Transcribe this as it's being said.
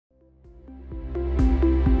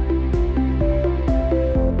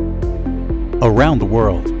Around the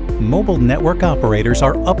world, mobile network operators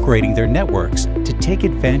are upgrading their networks to take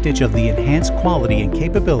advantage of the enhanced quality and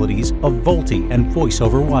capabilities of VoLTE and Voice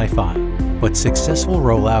over Wi-Fi. But successful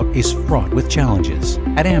rollout is fraught with challenges.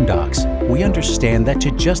 At Amdocs, we understand that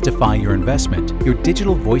to justify your investment, your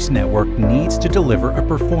digital voice network needs to deliver a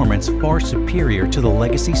performance far superior to the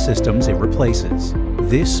legacy systems it replaces.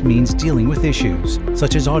 This means dealing with issues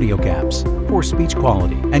such as audio gaps, poor speech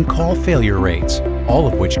quality, and call failure rates, all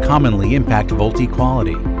of which commonly impact VoLTE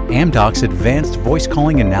quality. Amdocs' advanced voice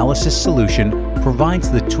calling analysis solution provides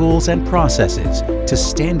the tools and processes to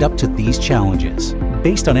stand up to these challenges.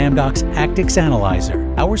 Based on Amdocs' Actix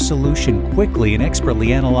Analyzer, our solution quickly and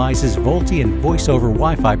expertly analyzes VoLTE and Voice over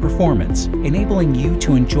Wi-Fi performance, enabling you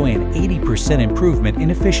to enjoy an 80% improvement in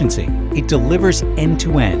efficiency. It delivers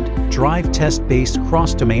end-to-end, drive test-based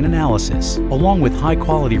cross-domain analysis, along with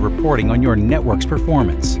high-quality reporting on your network's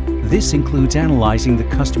performance. This includes analyzing the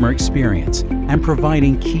customer experience and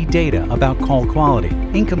providing key data about call quality,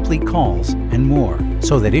 incomplete calls, and more,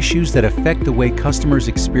 so that issues that affect the way customers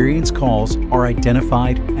experience calls are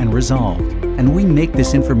identified and resolved. And we make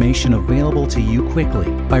this information available to you quickly.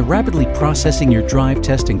 By rapidly processing your drive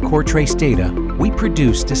test and core trace data, we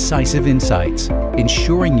produce decisive insights,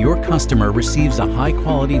 ensuring your customer receives a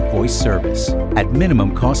high-quality voice service at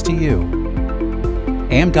minimum cost to you.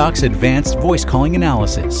 Amdocs Advanced Voice Calling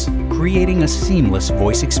Analysis, creating a seamless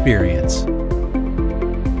voice experience.